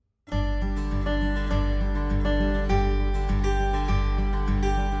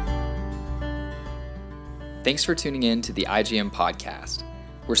Thanks for tuning in to the IGM podcast.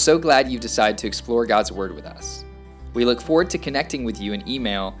 We're so glad you've decided to explore God's Word with us. We look forward to connecting with you in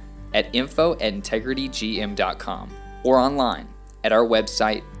email at info@integritygm.com or online at our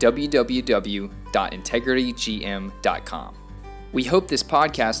website www.integritygm.com. We hope this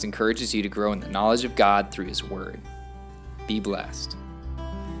podcast encourages you to grow in the knowledge of God through His Word. Be blessed.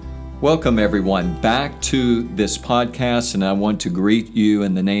 Welcome, everyone, back to this podcast, and I want to greet you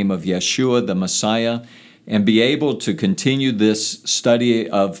in the name of Yeshua, the Messiah, and be able to continue this study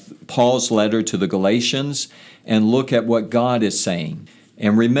of Paul's letter to the Galatians and look at what God is saying.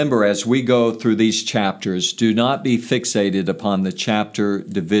 And remember, as we go through these chapters, do not be fixated upon the chapter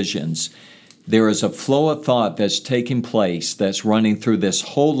divisions. There is a flow of thought that's taking place that's running through this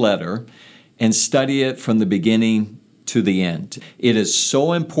whole letter, and study it from the beginning to the end. It is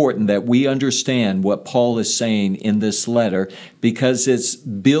so important that we understand what Paul is saying in this letter because it's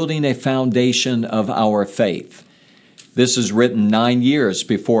building a foundation of our faith. This is written 9 years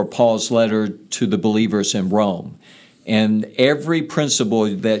before Paul's letter to the believers in Rome. And every principle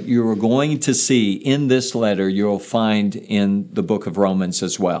that you're going to see in this letter, you'll find in the book of Romans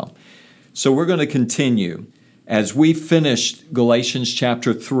as well. So we're going to continue. As we finished Galatians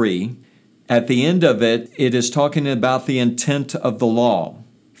chapter 3, at the end of it, it is talking about the intent of the law.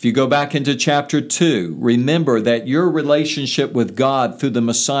 If you go back into chapter 2, remember that your relationship with God through the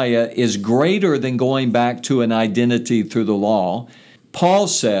Messiah is greater than going back to an identity through the law. Paul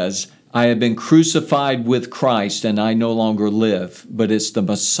says, I have been crucified with Christ and I no longer live, but it's the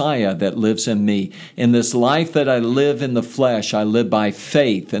Messiah that lives in me. In this life that I live in the flesh, I live by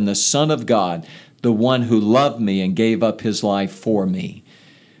faith in the Son of God, the one who loved me and gave up His life for me.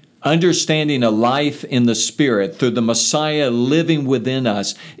 Understanding a life in the Spirit through the Messiah living within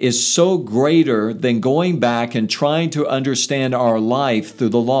us is so greater than going back and trying to understand our life through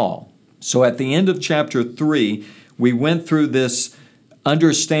the law. So at the end of chapter 3, we went through this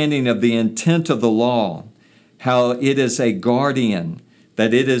understanding of the intent of the law, how it is a guardian,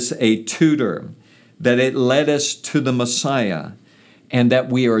 that it is a tutor, that it led us to the Messiah, and that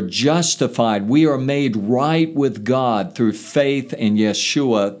we are justified. We are made right with God through faith in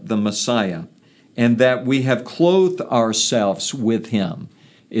Yeshua, the Messiah, and that we have clothed ourselves with Him.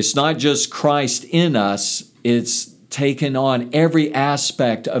 It's not just Christ in us, it's taken on every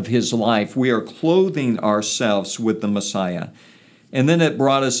aspect of His life. We are clothing ourselves with the Messiah. And then it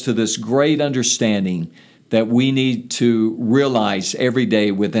brought us to this great understanding that we need to realize every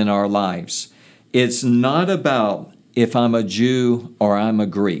day within our lives. It's not about if I'm a Jew or I'm a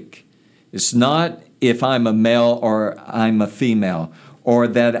Greek. It's not if I'm a male or I'm a female, or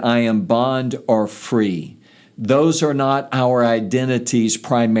that I am bond or free. Those are not our identities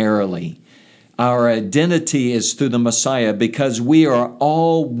primarily. Our identity is through the Messiah because we are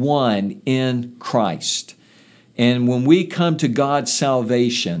all one in Christ. And when we come to God's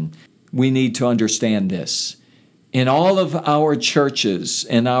salvation, we need to understand this. In all of our churches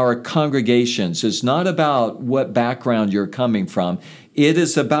and our congregations, it's not about what background you're coming from. It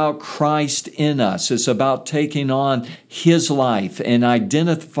is about Christ in us. It's about taking on His life and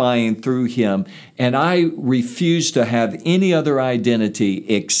identifying through Him. And I refuse to have any other identity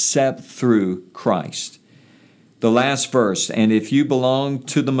except through Christ. The last verse, and if you belong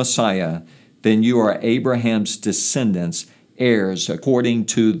to the Messiah, then you are Abraham's descendants, heirs according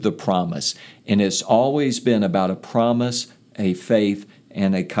to the promise. And it's always been about a promise, a faith,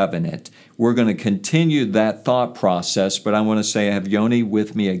 and a covenant. We're going to continue that thought process, but I want to say I have Yoni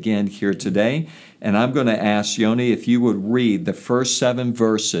with me again here today, and I'm going to ask Yoni if you would read the first 7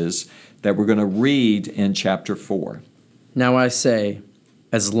 verses that we're going to read in chapter 4. Now I say,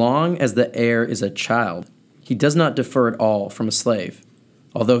 as long as the heir is a child, he does not differ at all from a slave,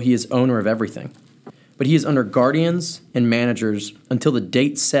 although he is owner of everything. But he is under guardians and managers until the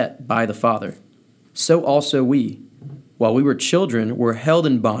date set by the Father. So also we, while we were children, were held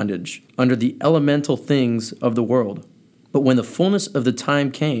in bondage under the elemental things of the world. But when the fullness of the time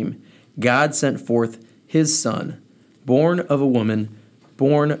came, God sent forth His Son, born of a woman,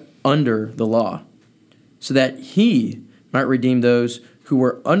 born under the law, so that He might redeem those who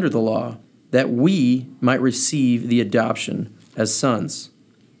were under the law, that we might receive the adoption as sons.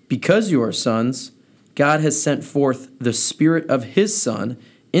 Because you are sons, God has sent forth the Spirit of His Son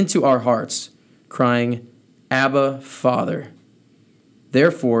into our hearts, crying, Abba, Father.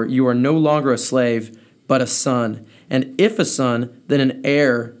 Therefore, you are no longer a slave, but a son, and if a son, then an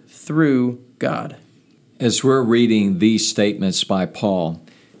heir through God. As we're reading these statements by Paul,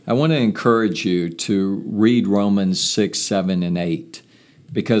 I want to encourage you to read Romans 6, 7, and 8,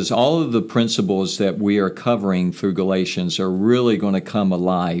 because all of the principles that we are covering through Galatians are really going to come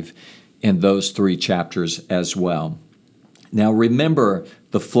alive in those 3 chapters as well. Now remember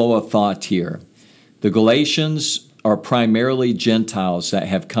the flow of thought here. The Galatians are primarily Gentiles that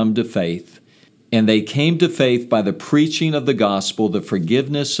have come to faith, and they came to faith by the preaching of the gospel, the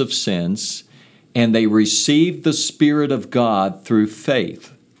forgiveness of sins, and they received the Spirit of God through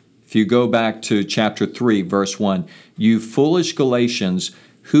faith. If you go back to chapter 3, verse 1, "You foolish Galatians,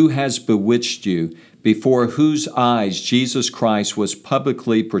 who has bewitched you, before whose eyes Jesus Christ was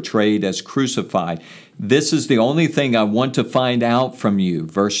publicly portrayed as crucified? This is the only thing I want to find out from you."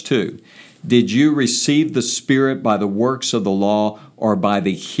 Verse 2, "Did you receive the Spirit by the works of the law or by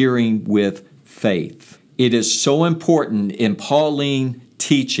the hearing with faith?" It is so important in Pauline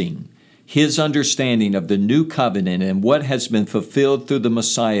teaching, his understanding of the new covenant and what has been fulfilled through the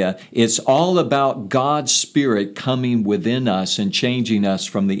Messiah. It's all about God's Spirit coming within us and changing us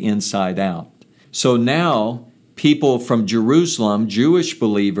from the inside out. So now, people from Jerusalem, Jewish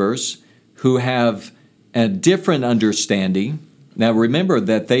believers who have a different understanding. Now remember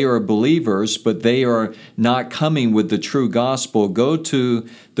that they are believers, but they are not coming with the true gospel. Go to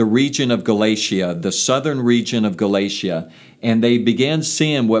the region of Galatia, the southern region of Galatia, and they began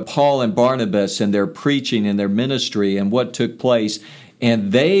seeing what Paul and Barnabas and their preaching and their ministry and what took place,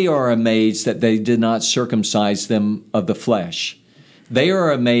 and they are amazed that they did not circumcise them of the flesh. They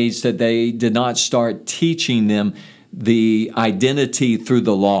are amazed that they did not start teaching them the identity through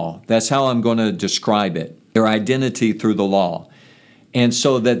the law. That's how I'm going to describe it, their identity through the law. And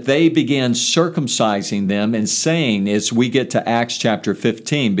so that they began circumcising them and saying, as we get to Acts chapter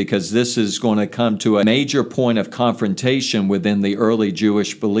 15, because this is going to come to a major point of confrontation within the early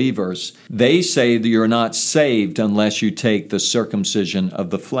Jewish believers, they say that you're not saved unless you take the circumcision of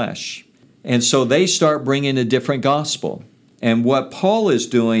the flesh. And so they start bringing a different gospel. And what Paul is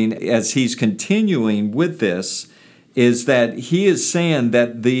doing as he's continuing with this is that he is saying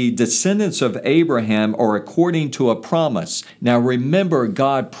that the descendants of Abraham are according to a promise. Now remember,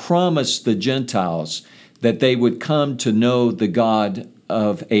 God promised the Gentiles that they would come to know the God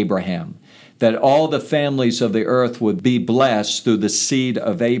of Abraham, that all the families of the earth would be blessed through the seed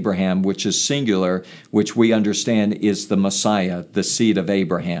of Abraham, which is singular, which we understand is the Messiah, the seed of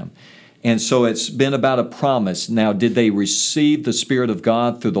Abraham. And so it's been about a promise. Now, did they receive the Spirit of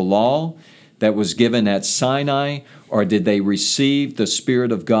God through the law that was given at Sinai, or did they receive the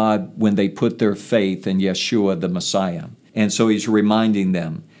Spirit of God when they put their faith in Yeshua, the Messiah? And so he's reminding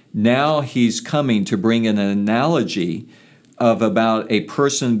them. Now he's coming to bring an analogy of about a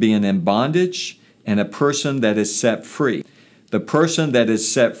person being in bondage and a person that is set free. The person that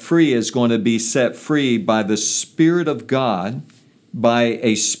is set free is going to be set free by the Spirit of God, by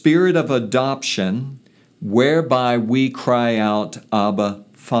a spirit of adoption, whereby we cry out, Abba,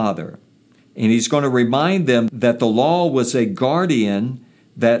 Father. And he's going to remind them that the law was a guardian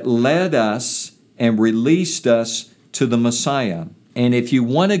that led us and released us to the Messiah. And if you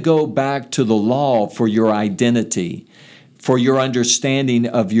want to go back to the law for your identity, for your understanding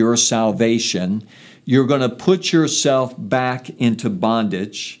of your salvation, you're going to put yourself back into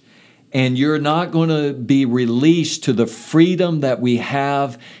bondage, and you're not going to be released to the freedom that we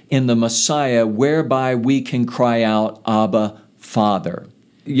have in the Messiah, whereby we can cry out, Abba, Father.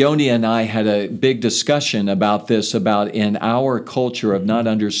 Yoni and I had a big discussion about this, about in our culture of not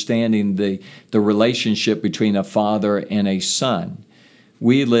understanding the relationship between a father and a son.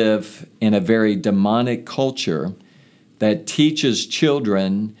 We live in a very demonic culture that teaches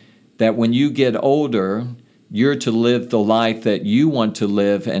children that when you get older, you're to live the life that you want to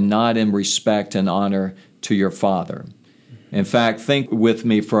live and not in respect and honor to your father. In fact, think with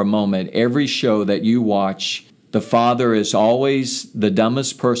me for a moment. Every show that you watch, the father is always the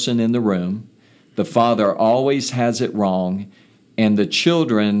dumbest person in the room. The father always has it wrong. And the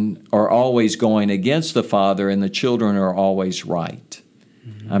children are always going against the father, and the children are always right.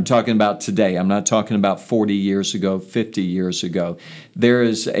 I'm talking about today. I'm not talking about 40 years ago, 50 years ago. There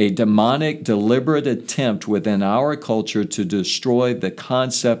is a demonic, deliberate attempt within our culture to destroy the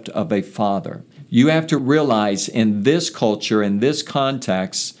concept of a father. You have to realize in this culture, in this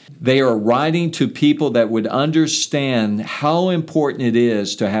context, they are writing to people that would understand how important it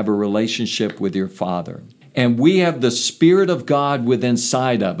is to have a relationship with your father. And we have the Spirit of God within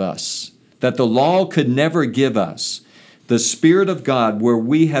inside of us that the law could never give us. The Spirit of God, where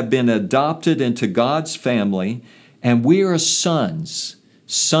we have been adopted into God's family, and we are sons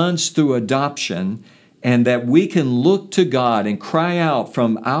through adoption, and that we can look to God and cry out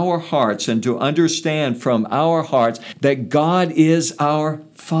from our hearts and to understand from our hearts that God is our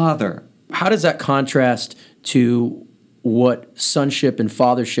Father. How does that contrast to what sonship and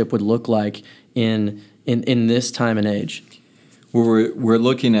fathership would look like in this time and age? We're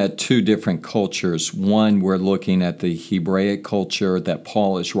looking at two different cultures. One, we're looking at the Hebraic culture that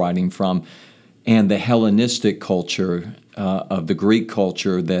Paul is writing from, and the Hellenistic culture of the Greek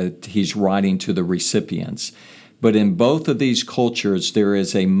culture that he's writing to the recipients. But in both of these cultures, there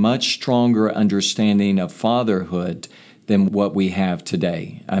is a much stronger understanding of fatherhood than what we have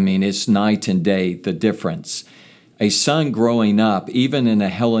today. I mean, it's night and day, the difference. A son growing up, even in a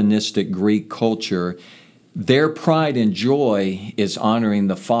Hellenistic Greek culture, their pride and joy is honoring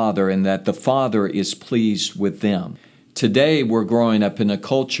the father and that the father is pleased with them. Today, we're growing up in a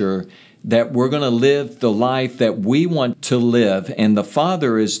culture that we're going to live the life that we want to live, and the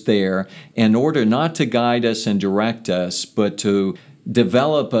Father is there in order not to guide us and direct us, but to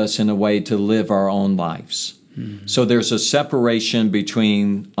develop us in a way to live our own lives. Mm-hmm. So there's a separation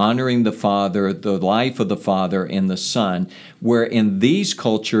between honoring the Father, the life of the Father, and the Son, where in these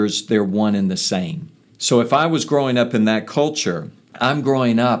cultures, they're one and the same. So if I was growing up in that culture, I'm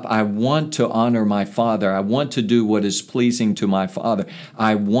growing up, I want to honor my father. I want to do what is pleasing to my father.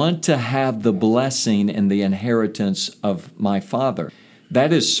 I want to have the blessing and the inheritance of my father.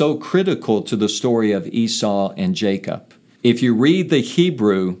 That is so critical to the story of Esau and Jacob. If you read the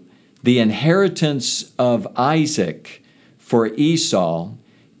Hebrew, the inheritance of Isaac for Esau,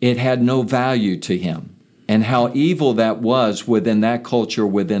 it had no value to him. And how evil that was within that culture,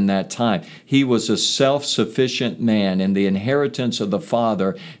 within that time. He was a self-sufficient man, and the inheritance of the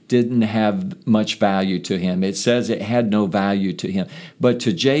father didn't have much value to him. It says it had no value to him. But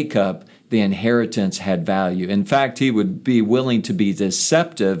to Jacob, the inheritance had value. In fact, he would be willing to be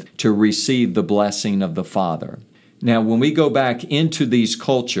deceptive to receive the blessing of the father. Now, when we go back into these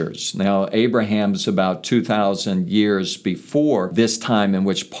cultures, now Abraham's about 2,000 years before this time in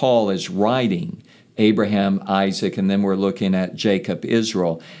which Paul is writing, Abraham, Isaac, and then we're looking at Jacob,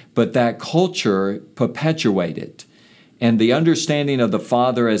 Israel. But that culture perpetuated. And the understanding of the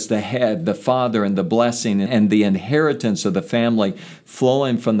father as the head, the father and the blessing and the inheritance of the family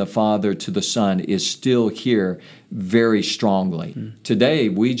flowing from the father to the son is still here very strongly. Today,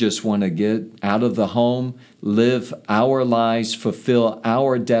 we just want to get out of the home, live our lives, fulfill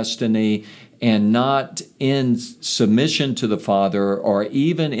our destiny, and not in submission to the Father or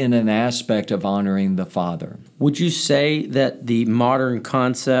even in an aspect of honoring the Father. Would you say that the modern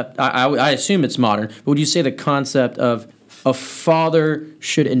concept, I assume it's modern, but would you say the concept of a father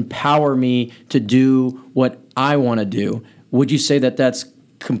should empower me to do what I want to do, would you say that that's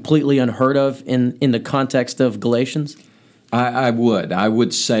completely unheard of in the context of Galatians? I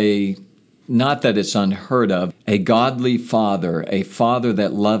would say not that it's unheard of. A godly father, a father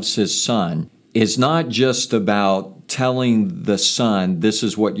that loves his son, is not just about telling the son, this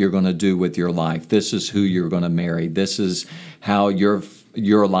is what you're going to do with your life. This is who you're going to marry. This is how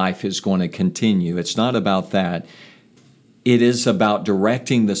your life is going to continue. It's not about that. It is about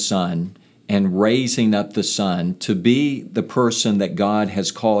directing the son and raising up the son to be the person that God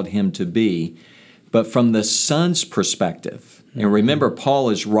has called him to be, but from the son's perspective. And remember, Paul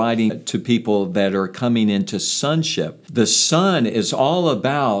is writing to people that are coming into sonship. The son is all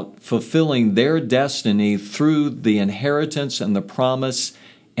about fulfilling their destiny through the inheritance and the promise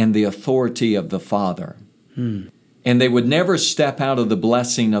and the authority of the Father. And they would never step out of the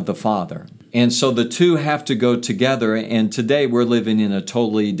blessing of the Father. And so the two have to go together, and today we're living in a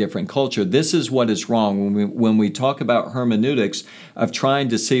totally different culture. This is what is wrong when we talk about hermeneutics of trying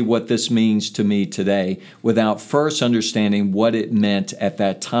to see what this means to me today without first understanding what it meant at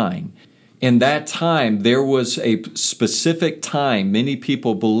that time. In that time, there was a specific time, many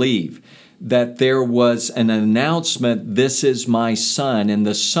people believe, that there was an announcement, this is my son, and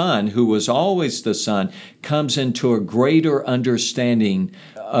the son, who was always the son, comes into a greater understanding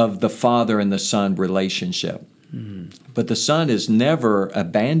of the father and the son relationship. But the son is never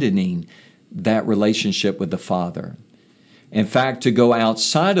abandoning that relationship with the father. In fact, to go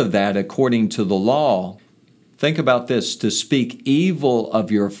outside of that according to the law, think about this, to speak evil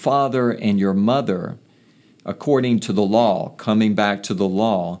of your father and your mother according to the law, coming back to the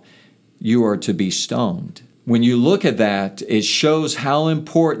law, you are to be stoned. When you look at that, it shows how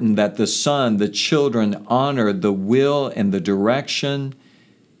important that the son, the children, honor the will and the direction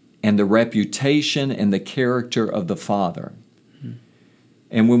and the reputation and the character of the father.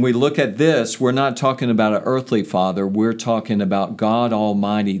 And when we look at this, we're not talking about an earthly father. We're talking about God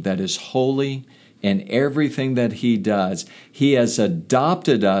Almighty that is holy, and everything that he does, he has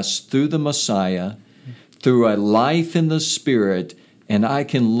adopted us through the Messiah, through a life in the Spirit, and I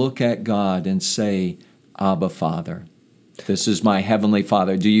can look at God and say, Abba, Father. This is my Heavenly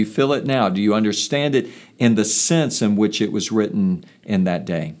Father. Do you feel it now? Do you understand it in the sense in which it was written in that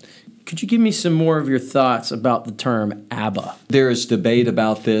day? Could you give me some more of your thoughts about the term Abba? There is debate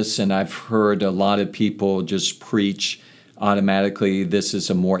about this, and I've heard a lot of people just preach automatically this is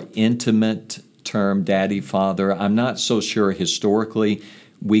a more intimate term, daddy, father. I'm not so sure historically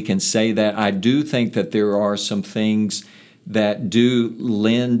we can say that. I do think that there are some things that do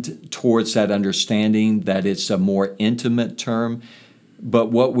lend towards that understanding that it's a more intimate term. But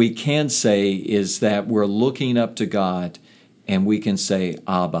what we can say is that we're looking up to God, and we can say,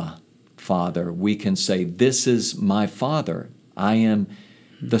 Abba, Father. We can say, this is my Father. I am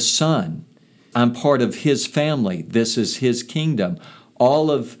the Son. I'm part of His family. This is His kingdom.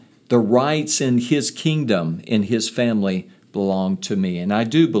 All of the rights in His kingdom, in His family, belong to me. And I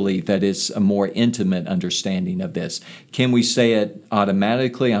do believe that it's a more intimate understanding of this. Can we say it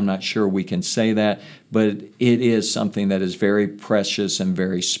automatically? I'm not sure we can say that, but it is something that is very precious and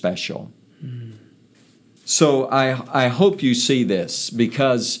very special. So I hope you see this,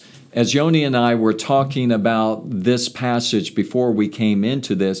 because as Yoni and I were talking about this passage before we came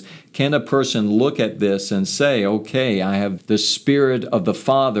into this, can a person look at this and say, okay, I have the Spirit of the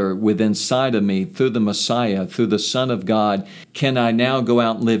Father within inside of me through the Messiah, through the Son of God. Can I now go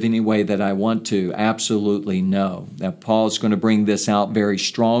out and live any way that I want to? Absolutely no. Now, Paul's going to bring this out very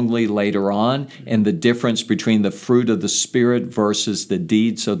strongly later on, and the difference between the fruit of the Spirit versus the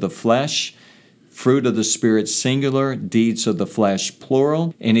deeds of the flesh. Fruit of the Spirit singular, deeds of the flesh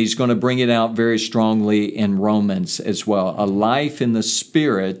plural. And he's going to bring it out very strongly in Romans as well. A life in the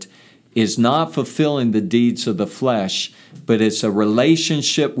Spirit is not fulfilling the deeds of the flesh, but it's a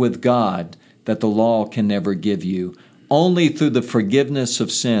relationship with God that the law can never give you. Only through the forgiveness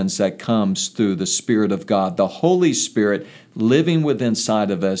of sins that comes through the Spirit of God, the Holy Spirit living within inside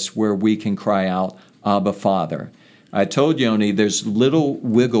of us, where we can cry out, Abba, Father. I told Yoni there's little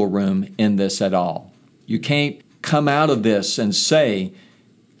wiggle room in this at all. You can't come out of this and say,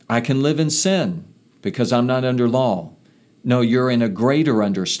 I can live in sin because I'm not under law. No, you're in a greater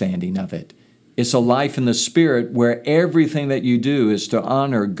understanding of it. It's a life in the Spirit where everything that you do is to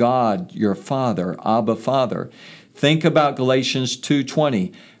honor God, your Father, Abba, Father. Think about Galatians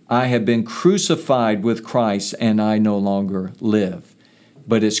 2:20. I have been crucified with Christ, and I no longer live.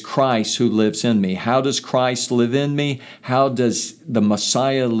 But it's Christ who lives in me. How does Christ live in me? How does the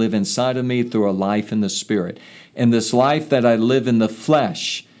Messiah live inside of me? Through a life in the Spirit. And this life that I live in the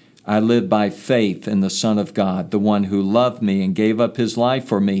flesh, I live by faith in the Son of God, the one who loved me and gave up His life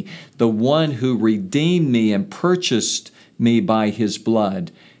for me, the one who redeemed me and purchased me by His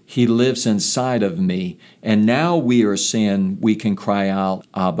blood. He lives inside of me. And now we are saying we can cry out,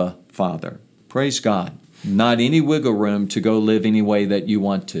 Abba, Father. Praise God. Not any wiggle room to go live any way that you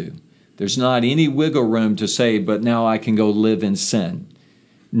want to. There's not any wiggle room to say, but now I can go live in sin.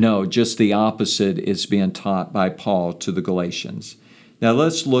 No, just the opposite is being taught by Paul to the Galatians. Now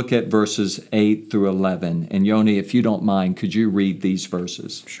let's look at verses 8 through 11. And Yoni, if you don't mind, could you read these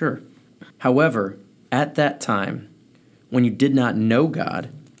verses? Sure. However, at that time, when you did not know God,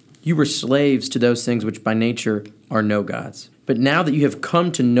 you were slaves to those things which by nature are no gods. But now that you have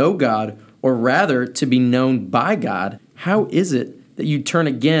come to know God, or rather to be known by God, how is it that you turn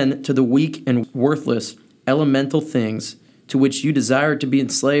again to the weak and worthless elemental things to which you desire to be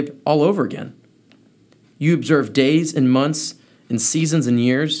enslaved all over again? You observe days and months and seasons and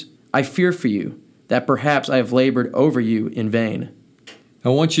years. I fear for you that perhaps I have labored over you in vain. I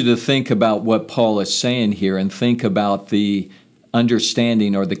want you to think about what Paul is saying here and think about the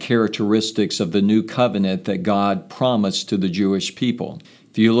understanding or the characteristics of the new covenant that God promised to the Jewish people.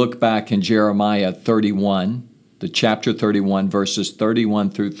 If you look back in Jeremiah 31, the chapter 31, verses 31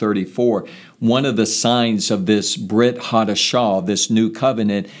 through 34, one of the signs of this Brit Hadashah, this new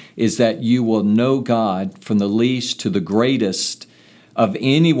covenant, is that you will know God from the least to the greatest of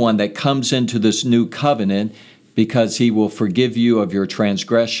anyone that comes into this new covenant, because He will forgive you of your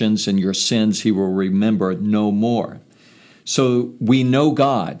transgressions and your sins He will remember no more. So we know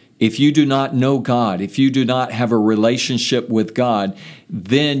God. If you do not know God, if you do not have a relationship with God,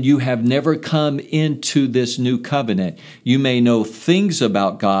 then you have never come into this new covenant. You may know things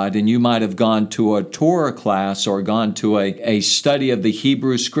about God, and you might have gone to a Torah class or gone to a study of the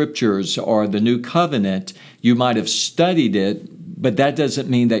Hebrew Scriptures or the new covenant. You might have studied it, but that doesn't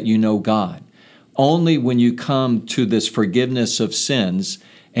mean that you know God. Only when you come to this forgiveness of sins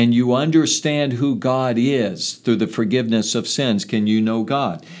and you understand who God is through the forgiveness of sins can you know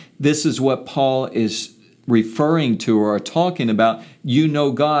God. This is what Paul is referring to or talking about. You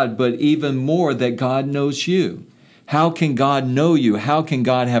know God, but even more that God knows you. How can God know you? How can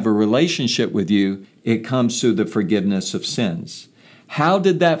God have a relationship with you? It comes through the forgiveness of sins. How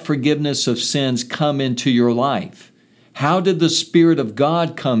did that forgiveness of sins come into your life? How did the Spirit of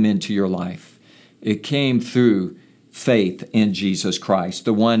God come into your life? It came through faith in Jesus Christ,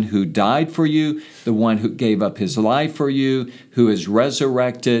 the one who died for you, the one who gave up his life for you, who is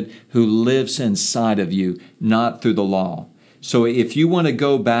resurrected, who lives inside of you, not through the law. So if you want to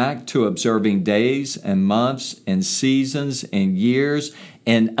go back to observing days and months and seasons and years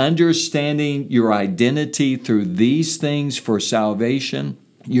and understanding your identity through these things for salvation,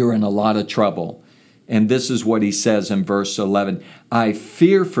 you're in a lot of trouble. And this is what he says in verse 11, I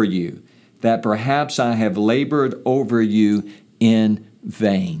fear for you that perhaps I have labored over you in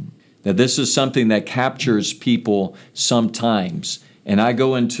vain. Now, this is something that captures people sometimes. And I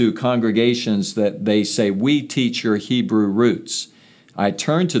go into congregations that they say, we teach your Hebrew roots. I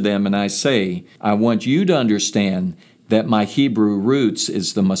turn to them and I say, I want you to understand that my Hebrew roots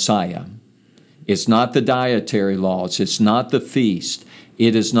is the Messiah. It's not the dietary laws. It's not the feast.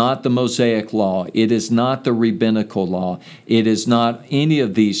 It is not the Mosaic law. It is not the rabbinical law. It is not any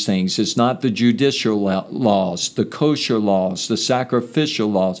of these things. It's not the judicial laws, the kosher laws, the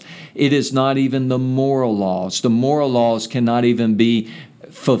sacrificial laws. It is not even the moral laws. The moral laws cannot even be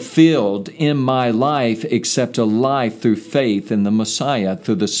fulfilled in my life except a life through faith in the Messiah,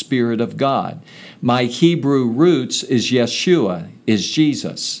 through the Spirit of God. My Hebrew roots is Yeshua, is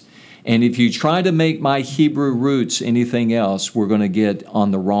Jesus. And if you try to make my Hebrew roots anything else, we're going to get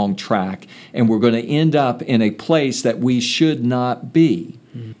on the wrong track. And we're going to end up in a place that we should not be.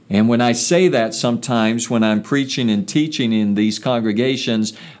 Mm-hmm. And when I say that, sometimes when I'm preaching and teaching in these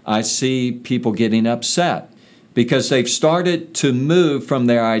congregations, I see people getting upset because they've started to move from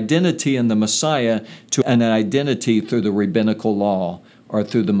their identity in the Messiah to an identity through the rabbinical law or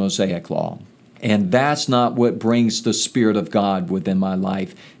through the Mosaic law. And that's not what brings the Spirit of God within my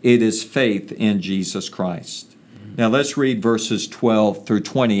life. It is faith in Jesus Christ. Now let's read verses 12 through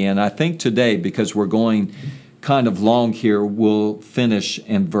 20. And I think today, because we're going kind of long here, we'll finish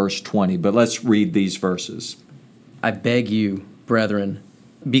in verse 20. But let's read these verses. I beg you, brethren,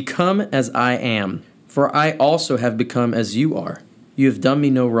 become as I am, for I also have become as you are. You have done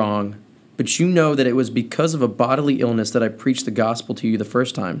me no wrong, but you know that it was because of a bodily illness that I preached the gospel to you the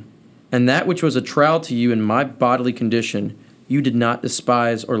first time. And that which was a trial to you in my bodily condition, you did not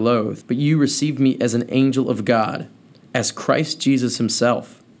despise or loathe, but you received me as an angel of God, as Christ Jesus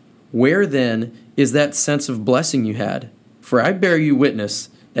himself. Where then is that sense of blessing you had? For I bear you witness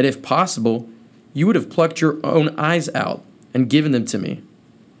that if possible, you would have plucked your own eyes out and given them to me.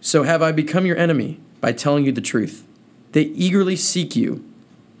 So have I become your enemy by telling you the truth. They eagerly seek you,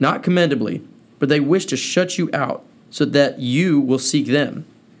 not commendably, but they wish to shut you out so that you will seek them.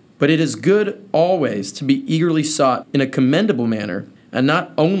 But it is good always to be eagerly sought in a commendable manner, and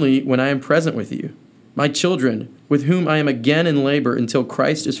not only when I am present with you, my children, with whom I am again in labor until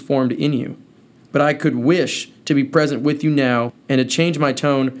Christ is formed in you. But I could wish to be present with you now and to change my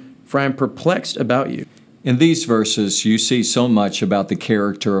tone, for I am perplexed about you. In these verses, you see so much about the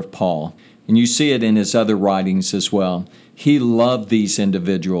character of Paul, and you see it in his other writings as well. He loved these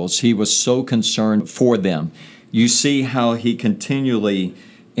individuals. He was so concerned for them. You see how he continually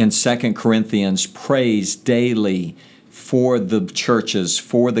in 2 Corinthians prays daily for the churches,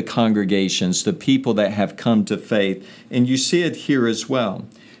 for the congregations, the people that have come to faith. And you see it here as well.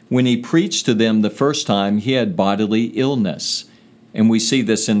 When he preached to them the first time, he had bodily illness. And we see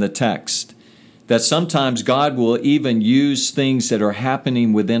this in the text, that sometimes God will even use things that are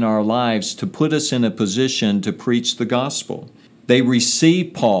happening within our lives to put us in a position to preach the gospel. They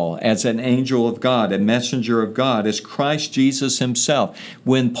received Paul as an angel of God, a messenger of God, as Christ Jesus himself.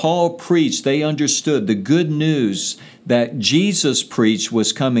 When Paul preached, they understood the good news that Jesus preached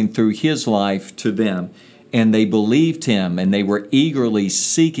was coming through his life to them. And they believed him, and they were eagerly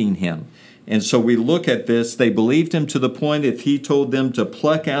seeking him. And so we look at this, they believed him to the point if he told them to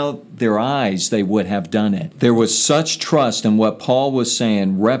pluck out their eyes, they would have done it. There was such trust in what Paul was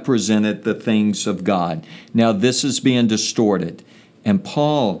saying represented the things of God. Now this is being distorted, and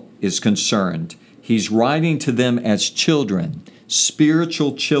Paul is concerned. He's writing to them as children,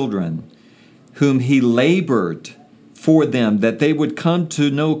 spiritual children, whom he labored for them, that they would come to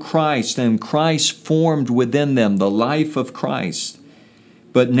know Christ, and Christ formed within them the life of Christ.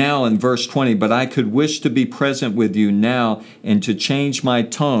 But now in verse 20, but I could wish to be present with you now and to change my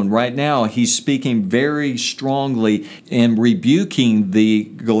tone. Right now, he's speaking very strongly and rebuking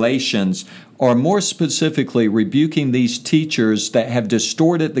the Galatians, or more specifically, rebuking these teachers that have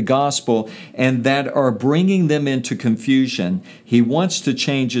distorted the gospel and that are bringing them into confusion. He wants to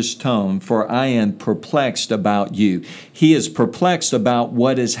change his tone, for I am perplexed about you. He is perplexed about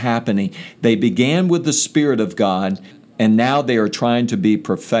what is happening. They began with the Spirit of God, and now they are trying to be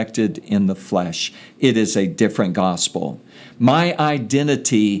perfected in the flesh. It is a different gospel. My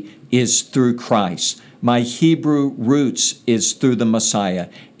identity is through Christ. My Hebrew roots is through the Messiah.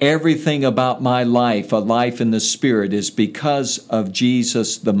 Everything about my life, a life in the Spirit, is because of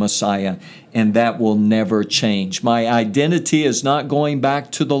Jesus the Messiah, and that will never change. My identity is not going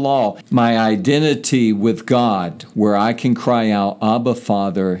back to the law. My identity with God, where I can cry out, Abba,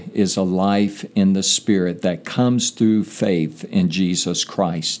 Father, is a life in the Spirit that comes through faith in Jesus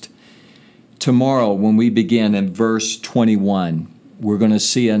Christ. Tomorrow, when we begin in verse 21, we're going to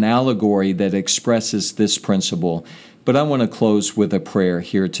see an allegory that expresses this principle. But I want to close with a prayer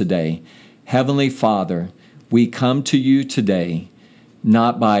here today. Heavenly Father, we come to you today,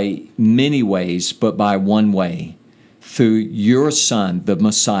 not by many ways, but by one way, through your Son, the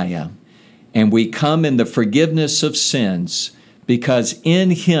Messiah. And we come in the forgiveness of sins, because in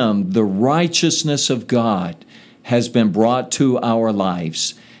Him the righteousness of God has been brought to our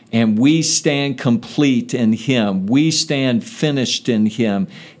lives. And we stand complete in Him. We stand finished in Him.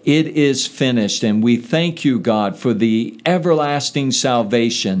 It is finished. And we thank you, God, for the everlasting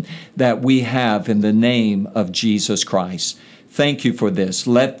salvation that we have in the name of Jesus Christ. Thank you for this.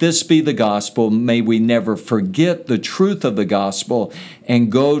 Let this be the gospel. May we never forget the truth of the gospel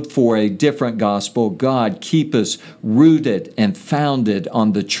and go for a different gospel. God, keep us rooted and founded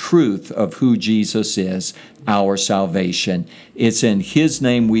on the truth of who Jesus is, our salvation. It's in His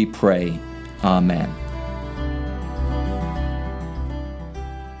name we pray. Amen.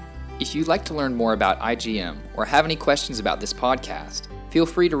 If you'd like to learn more about IGM or have any questions about this podcast, feel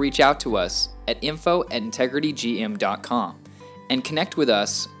free to reach out to us at info@integritygm.com. and connect with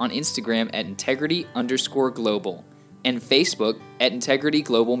us on Instagram at integrity_global and Facebook at Integrity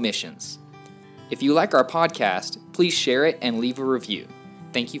Global Missions. If you like our podcast, please share it and leave a review.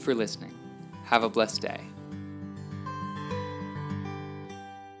 Thank you for listening. Have a blessed day.